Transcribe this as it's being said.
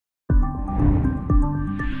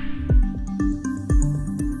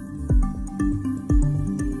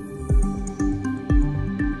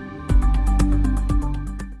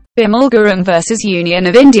Bimal Gurung vs Union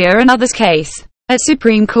of India and others case at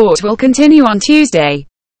Supreme Court will continue on Tuesday.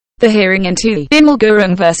 The hearing into Bimal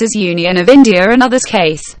Gurung vs Union of India and others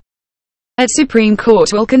case at Supreme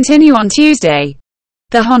Court will continue on Tuesday.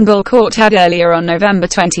 The Hon'ble court had earlier on November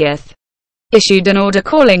 20th issued an order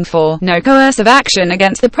calling for no coercive action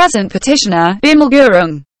against the present petitioner, Bimal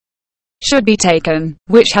Gurung, should be taken,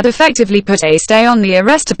 which had effectively put a stay on the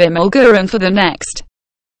arrest of Bimal Gurung for the next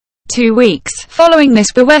 2 weeks. Following this,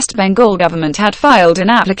 the West Bengal government had filed an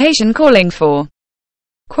application calling for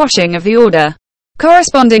quashing of the order.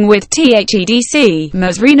 Corresponding with Thedc,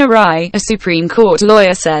 Ms. Reena, a Supreme Court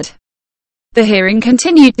lawyer, said the hearing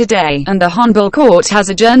continued today, and the Hon'ble court has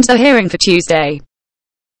adjourned the hearing for Tuesday.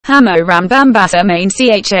 Hamo, Bambassa, main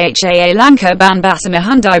Chhaa, Lanka, Banbasamah,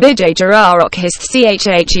 Hundai, Bijay, Geraok, Histh,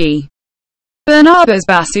 Chhe, Banabas,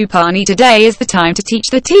 Basu, Pani. Today is the time to teach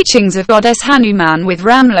the teachings of goddess Hanuman with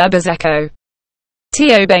Ramle, Bazeko,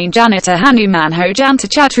 Thiyo, Janata, Hanuman, Ho, Janta,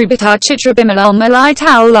 Chhatrubita, Chitra, Bimal Malai,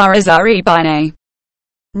 Tal, Larazari, Bhane,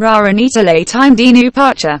 Raranita, lay time Dinu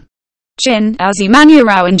Parcha. Qin.Azee,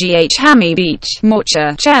 Manurao and Hamo,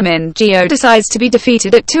 Beach.Morcha, Chairman, Thiyo decides to be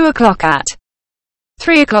defeated at 2 o'clock at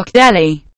 3 o'clock Delhi.